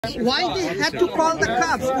Why they had to call the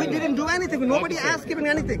cops? We didn't do anything. Nobody asked even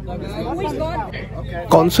anything.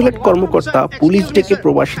 Consulate কর্মকর্তা police ডেকে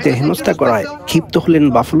প্রবাসীদের হেনস্থা করায় ক্ষিপ্ত হলেন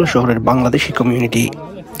বাফলো শহরের বাংলাদেশি কমিউনিটি।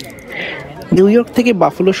 নিউ ইয়র্ক থেকে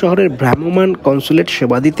বাফলো শহরের ভ্রাম্যমাণ কনসুলেট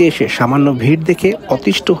সেবা দিতে এসে সামান্য ভিড় দেখে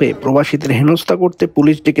অতিষ্ঠ হয়ে প্রবাসীদের হেনস্থা করতে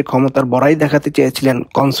পুলিশ ডেকে ক্ষমতার বড়াই দেখাতে চেয়েছিলেন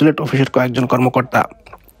কনসুলেট অফিসের কয়েকজন কর্মকর্তা।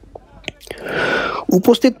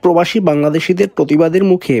 উপস্থিত প্রবাসী বাংলাদেশিদের প্রতিবাদের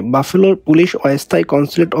মুখে বাফেলোর পুলিশ অস্থায়ী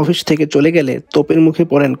কনসুলেট অফিস থেকে চলে গেলে তোপের মুখে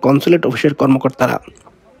পড়েন কনসুলেট অফিসের কর্মকর্তারা।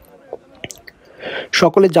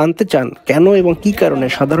 সকলে জানতে চান কেন এবং কী কারণে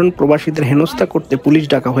সাধারণ প্রবাসীদের হেনস্থা করতে পুলিশ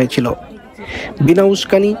ডাকা হয়েছিল। বিনা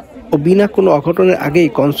উস্কানি ও বিনা কোনো অঘটনের আগেই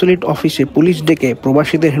কনসুলেট অফিসে পুলিশ ডেকে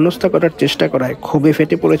প্রবাসীদের হেনস্থা করার চেষ্টা করায় ক্ষোভে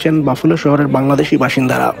ফেটে পড়েছেন বাফেলো শহরের বাংলাদেশি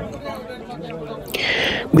বাসিন্দারা।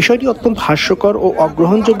 বিষয়টি অত্যন্ত হাস্যকর ও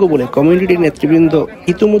অগ্রহণযোগ্য বলে কমিউনিটির নেতৃবৃন্দ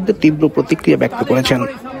ইতিমধ্যে তীব্র প্রতিক্রিয়া ব্যক্ত করেছেন।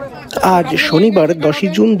 আজ শনিবার 10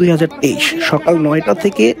 জুন 2023 সকাল 9টা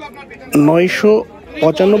থেকে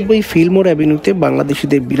 995 ফিলমোর অ্যাভিনিউতে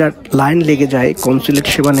বাংলাদেশিদের বিরাট লাইন লেগে যায় কনসুলেট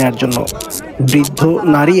সেবা নেওয়ার জন্য। বৃদ্ধ,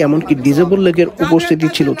 নারী এমনকি ডিসেবল লেগের উপস্থিতি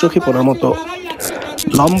ছিল চোখে পড়ার মতো।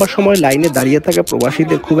 লম্বা সময় লাইনে দাঁড়িয়ে থাকা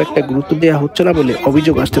প্রবাসীদের খুব একটা গুরুত্ব দেওয়া হচ্ছে না বলে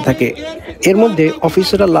অভিযোগ আসতে থাকে। এর মধ্যে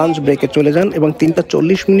অফিসাররা লাঞ্চ ব্রেকে চলে যান এবং 3টা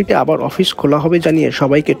 40 মিনিটে আবার অফিস খোলা হবে জানিয়ে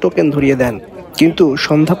সবাইকে টোকেন ধরিয়ে দেন। কিন্তু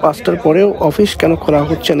সন্ধ্যা 5টার পরেও অফিস কেন খোলা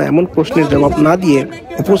হচ্ছে না এমন প্রশ্নের জবাব না দিয়ে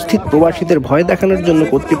উপস্থিত প্রবাসীদের ভয় দেখানোর জন্য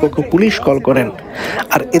কর্তৃপক্ষ পুলিশ কল করেন।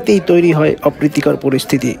 আর এতেই তৈরি হয় অপ্রীতিকর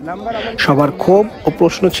পরিস্থিতি। সবার ক্ষোভ ও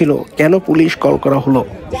প্রশ্ন ছিল কেন পুলিশ কল করা হলো,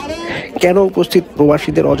 কেন উপস্থিত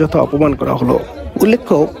প্রবাসীদের অযথা অপমান করা হলো।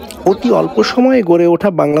 উল্লেখ্য, অতি অল্প সময়ে গড়ে ওঠা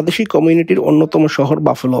বাংলাদেশি কমিউনিটির অন্যতম শহর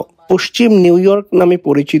বাফেলো। পশ্চিম নিউ ইয়র্ক নামে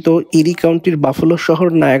পরিচিত ইরি কাউন্টির বাফেলো শহর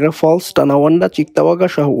নায়াগ্রা ফলস, টানাওয়ান্ডা, চিত্তাওয়াগা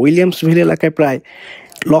সহ উইলিয়ামসভিল এলাকায় প্রায়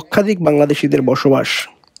লক্ষাধিক বাংলাদেশিদের বসবাস।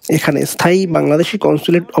 এখানে স্থায়ী বাংলাদেশি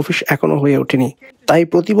কনসুলেট অফিস এখনো হয়ে ওঠেনি। তাই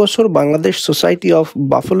প্রতি বছর বাংলাদেশ সোসাইটি অফ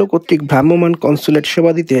বাফেলো কর্তৃক ভ্রাম্যমাণ কনসুলেট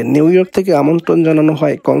সেবা দিতে নিউ ইয়র্ক থেকে আমন্ত্রণ জানানো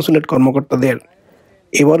হয় কনসুলেট কর্মকর্তাদের।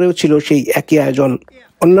 এবারেও ছিল সেই একই আয়োজন।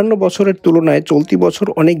 অন্যান্য বছরের তুলনায় চলতি বছর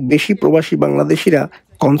অনেক বেশি প্রবাসী বাংলাদেশিরা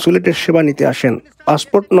কনসুলেটের সেবা নিতে আসেন।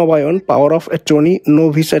 পাসপোর্ট নবায়ন, power of attorney, no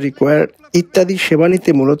visa required ইত্যাদি সেবা নিতে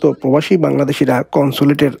মূলত প্রবাসী বাংলাদেশিরা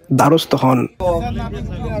কনসুলেটের দ্বারস্থ হন।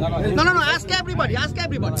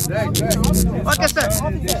 Okay, sir.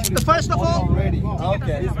 First of all,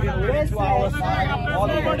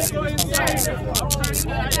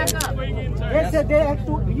 yesterday had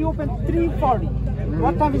to reopen 3:40.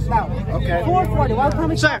 What time is now? Okay. 4:40. What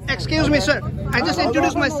time is sir, excuse me, sir. I just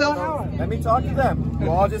introduced myself. Let me talk to them.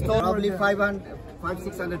 Well, just told probably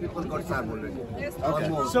 500-600 people got served already. Okay.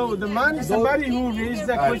 So the man, somebody who raised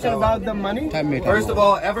the question about the money. First of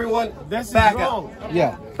all, everyone, This is back wrong. up.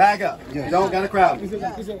 Yeah. Back up. You don't got a crowd.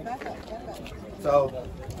 So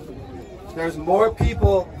there's more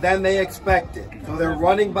people than they expected. So they're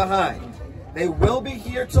running behind. They will be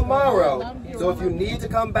here tomorrow. So if you need to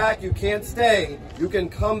come back, you can't stay. You can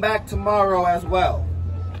come back tomorrow as well.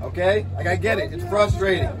 Okay? Like, I get it. It's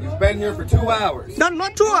frustrating. You've been here for 2 hours. No,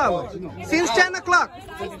 not 2 hours. Since 10 o'clock.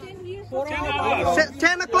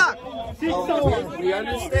 10 o'clock. We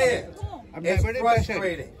understand. It's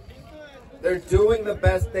frustrating. They're doing the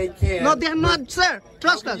best they can. No, they are not, sir.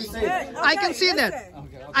 Trust us. I can see that.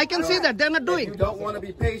 I can see that. They're not doing. If you don't want to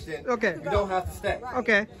be patient, Okay. you don't have to stay.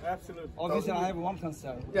 Okay. Absolutely. Obviously, I have one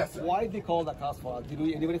concern. Yes, sir. Why they call the cops for? Did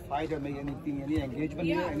anybody fight or make anything, any engagement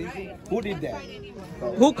here, anything? Who did that?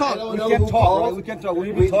 Who I called? don't We know can't who talk, called. right? We can't talk.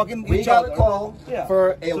 We've been talking We each got other. a call Yeah. for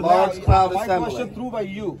a So large now, crowd my assembly. question through by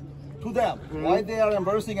you to them. Why they are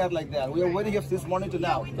embarrassing us like that? We are waiting here this morning to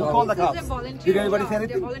now. Who called the cops? Did anybody say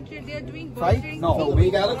anything? Fight? No. So we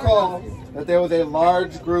got a call that there was a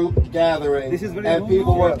large group gathering This is very and rude.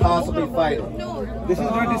 people were possibly fighting. This is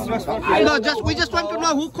very disrespectful. No, we just want to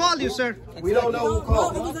know who called you, sir. We don't know who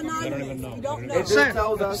called. It just Sir,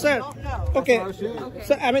 tells us. sir. Okay.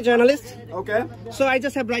 Sir, I'm a journalist, Okay. so I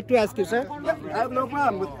just have right to ask you, sir. I have no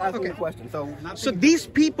problem with asking Okay. the question. So these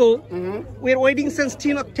people, we're waiting since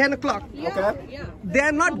 10 o'clock. Okay. They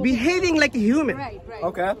are not behaving like a human.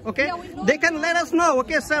 Okay. Okay, they can let us know.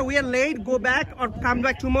 Okay, sir, we are late. Go back or come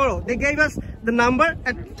back tomorrow. They gave us the number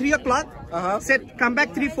at 3 o'clock. Said come back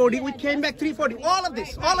 3:40. We came back 3:40. All of this.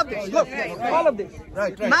 Look, all of this.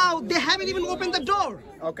 Right. Now they haven't even opened the door.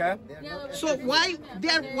 Okay. So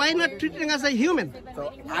why not treating us as a human? So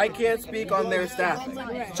I can't speak on their staff.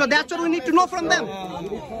 So that's what we need to know from them.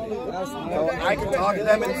 So I can talk to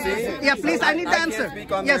them and see. Yeah, please. I need the can't answer.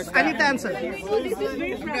 speak on their Yes, I need the staff. answer.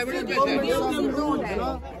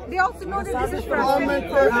 They also know that this is for us.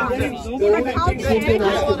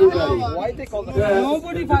 Why they call the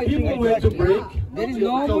Nobody fighting. People went to break. There is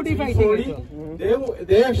nobody fighting it.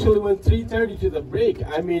 They actually went 3:30 to the break.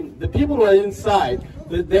 I mean, the people were inside.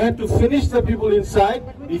 They had to finish the people inside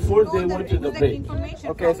before they went to the break.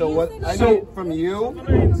 Okay, so what I need from you,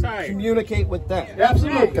 communicate with them.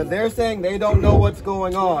 Absolutely. Because they're saying they don't know what's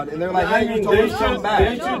going on, and they're like, hey, you told us to come back.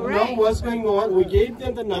 They should know what's going on. We gave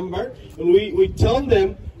them the number, and we told them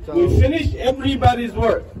we finished everybody's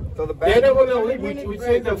work. So the They're not going to leave. We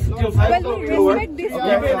say that till 5 o'clock we work.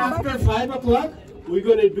 Even after 5 o'clock, we're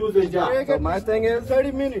going to do the job. So my thing is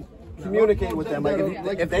 30 minutes. Communicate with them.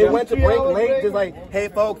 Like if they went to break late, just like, hey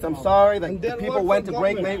folks, I'm sorry. Like the people went to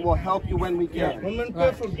break late. We'll help you when we can.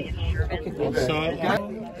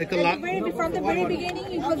 From the very beginning,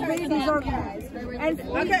 it was very disorganized. And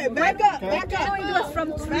back up. It was from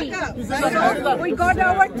 3. So we got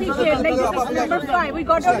our ticket, like this is number 5. We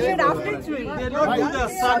got our ticket after 3. And what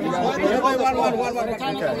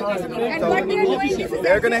they are doing is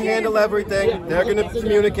They're going to handle everything. They're going to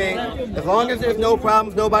communicate. As long as there's no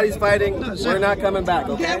problems, nobody's fighting, we're not coming back.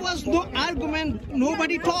 Okay? There was no argument,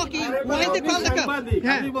 nobody talking. Why they call the cop?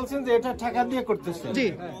 আপনি বলছেন যে এটা টাকা দিয়ে করতেছেন। জি।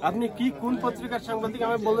 আপনি কি কোন পত্রিকার সাংবাদিক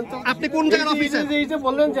আমাকে বলেন তো? আপনি কোন জায়গার অফিসার? এই যে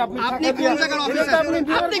বললেন যে আপনি কোন জায়গার অফিসার?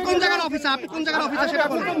 আপনি কোন জায়গার অফিসার? আপনি কোন জায়গার অফিসার সেটা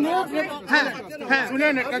বলুন। হ্যাঁ, হ্যাঁ।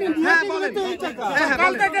 শুনেন হ্যাঁ বলেন।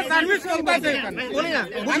 কাল থেকে সার্ভিস চলতেছে এখানে। বলি না।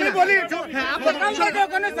 আমি বলি হ্যাঁ আপনি কাল থেকে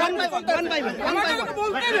ওখানে সার্ভিস চলতেছে। আমাকে তো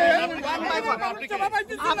বলতে রে।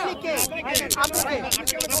 আপনি কে? আপনি কে?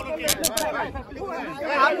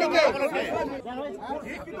 আপনি কে?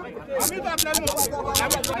 আমি তো আপনার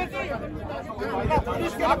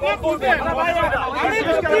আপনি বলবেন ভাই আমি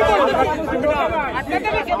কি বলবো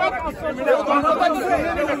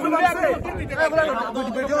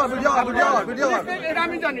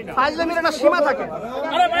আমি জানি না ফাইজলামির একটা সীমা থাকে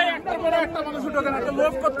আরে ভাই একটার পরে একটা মানুষ উঠে গেল একটা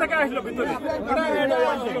লোক কোথা থেকে আসলো ভিতরে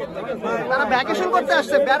তারা ভ্যাকেশন করতে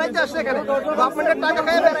আসছে বেড়াইতে আসছে এখানে গভর্নমেন্টের টাকা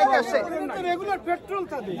খেয়ে বেড়াইতে আসছে রেগুলার পেট্রোল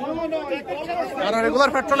থাকে আর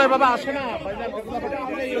রেগুলার পেট্রোলের বাবা আসে না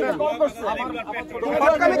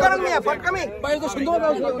ফটকামি করেন মিয়া ফটকামি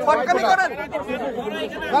ফটকামি করেন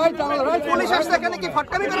পুলিশ আসছে এখানে কি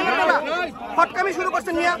ফটকামি করেন আপনারা ফটকামি শুরু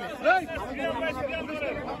করছেন মিয়া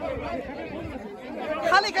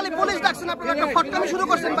খালি খালি পুলিশ ডাকছেন আপনারা একটা ফটকামি শুরু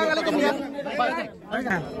করছেন বাঙালিকে নিয়ে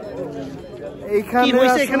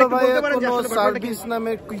এইখানে কোনো সার্ভিস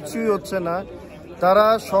নামে কিছুই হচ্ছে না তারা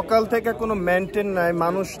সকাল থেকে কোনো মেইনটেইন নাই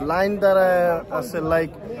মানুষ লাইন দাঁড়ায় আছে like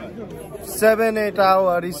 7-8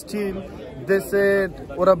 hour still they said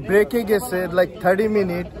ওরা ব্রেকে গেছে like 30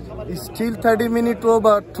 minute still 30 minute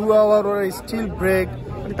over 2 hour ওরা স্টিল ব্রেক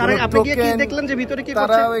তারা আপনি কি দেখলেন যে ভিতরে কি করছে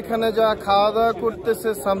তারা ওখানে যা খাওয়া দাওয়া করতেছে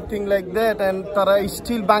সামথিং লাইক দ্যাট এন্ড তারা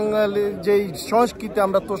স্টিল বাঙালি যে সংস্কৃতি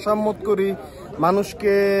আমরা তোষামত করি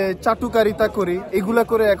মানুষকে চাটুকারিতা করি এগুলা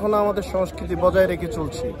করে এখন আমাদের সংস্কৃতি বজায় রেখে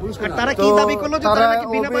চলছে আর তারা কি দাবি করলো যে তারা নাকি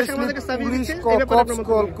বিনা পয়সায় আমাদেরকে সার্ভিস দিচ্ছে এই ব্যাপারে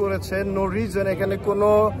কল করেছে নো রিজন এখানে কোনো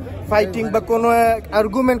ফাইটিং বা কোনো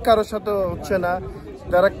আর্গুমেন্ট কারোর সাথে হচ্ছে না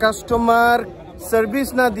তারা কাস্টমার সার্ভিস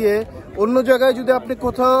না দিয়ে অন্য জায়গায় যদি আপনি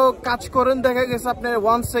কোথাও কাজ করেন দেখা গেছে আপনি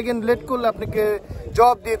 1 সেকেন্ড লেট করলে আপনাকে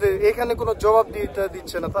জবাব দিয়ে দেয় এখানে কোনো জবাব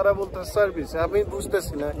দিচ্ছে না তারা বলতে সার্ভিস আমি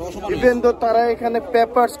বুঝতেছি না ইভেন তো তারা এখানে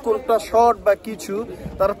পেপারস কোনটা শর্ট বা কিছু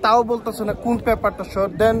তারা তাও বলতেছে না কোন পেপারটা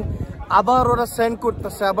শর্ট দেন আবার ওরা সেন্ড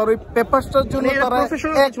করতেছে আবার ওই পেপারসটার জন্য তারা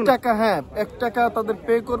 1 টাকা হ্যাঁ 1 টাকা তাদের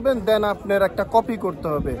পে করবেন দেন আপনার একটা কপি করতে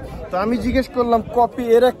হবে তো আমি জিজ্ঞেস করলাম কপি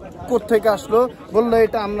এরা কোথা থেকে আসলো বললো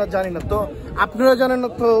এটা আমরা জানি না তো আপনারা জানেন না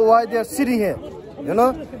তো Y they are sitting here you know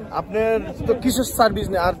আপনার তো কিসের সার্ভিস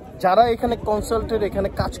নেই আর যারা এখানে কনসালটেন্ট এখানে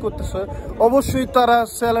কাজ করতেছে অবশ্যই তারা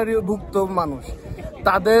স্যালারি ভুক্ত মানুষ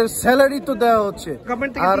তাদের স্যালারি তো দেওয়া হচ্ছে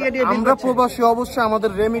আর আমরা প্রবাসী অবশ্যই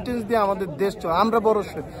আমাদের রেমিটেন্স দিয়ে আমাদের দেশ আমরা বড়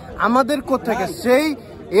আমাদের কোথেকে সেই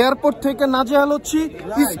এয়ারপোর্ট থেকে নাজেহাল হচ্ছি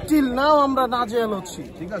স্টিল নাও আমরা নাজেহাল হচ্ছি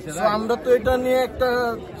ঠিক আছে আমরা তো এটা নিয়ে একটা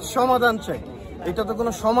সমাধান চাই এটা তো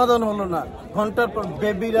কোনো সমাধান হলো না ঘন্টার পর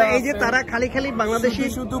বেবিরা এই যে তারা খালি খালি বাংলাদেশি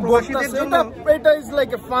শুধু প্রবাসীদের জন্য এটা is like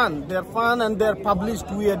a fun they R fun and they R published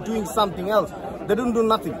we are doing something else they don't do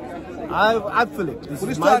nothing I feel it.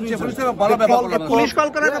 Police call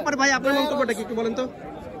করার ব্যাপারে ভাই আপনার মন্তব্যটা কি একটু বলেন তো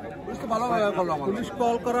পুলিশ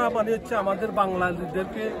কল করা মানে হচ্ছে আমাদের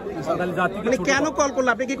বাঙালিদেরকে বাঙালি জাতিকে মানে কেন কল করলো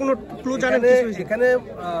আপনি কি কোনো ক্লু জানেন এখানে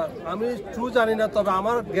আমি ট্রু জানি না তবে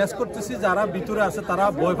আমার গ্যাস করতেছি যারা ভিতরে আছে তারা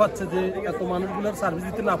ভয় পাচ্ছে যে এত মানুষগুলোর সার্ভিস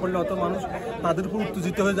দিতে না পারলে অত মানুষ তাদের উপর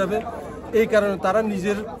উত্তেজিত হয়ে যাবে এই কারণে তারা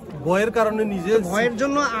নিজের ভয়ের কারণে নিজের ভয়ের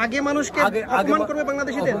জন্য আগে মানুষকে অপমান করবে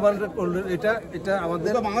বাংলাদেশিদের অপমান করলে এটা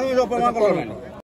আমাদের বাংলাদেশ অপমান করবে